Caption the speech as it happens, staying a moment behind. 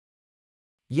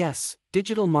Yes,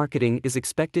 digital marketing is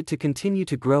expected to continue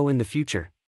to grow in the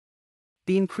future.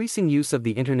 The increasing use of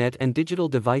the internet and digital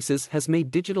devices has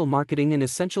made digital marketing an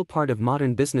essential part of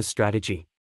modern business strategy.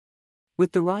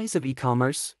 With the rise of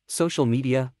e-commerce, social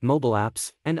media, mobile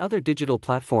apps, and other digital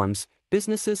platforms,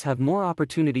 businesses have more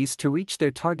opportunities to reach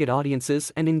their target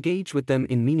audiences and engage with them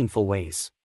in meaningful ways.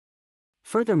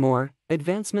 Furthermore,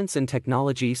 advancements in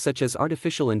technology such as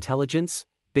artificial intelligence,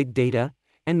 big data,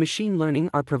 and machine learning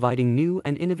are providing new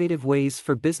and innovative ways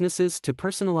for businesses to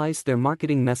personalize their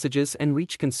marketing messages and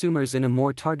reach consumers in a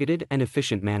more targeted and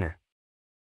efficient manner.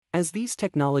 As these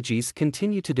technologies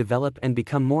continue to develop and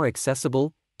become more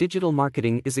accessible, digital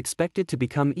marketing is expected to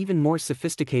become even more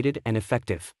sophisticated and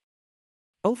effective.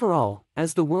 Overall,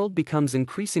 as the world becomes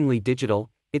increasingly digital,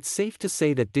 it's safe to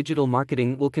say that digital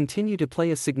marketing will continue to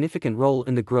play a significant role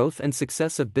in the growth and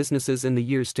success of businesses in the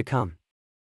years to come.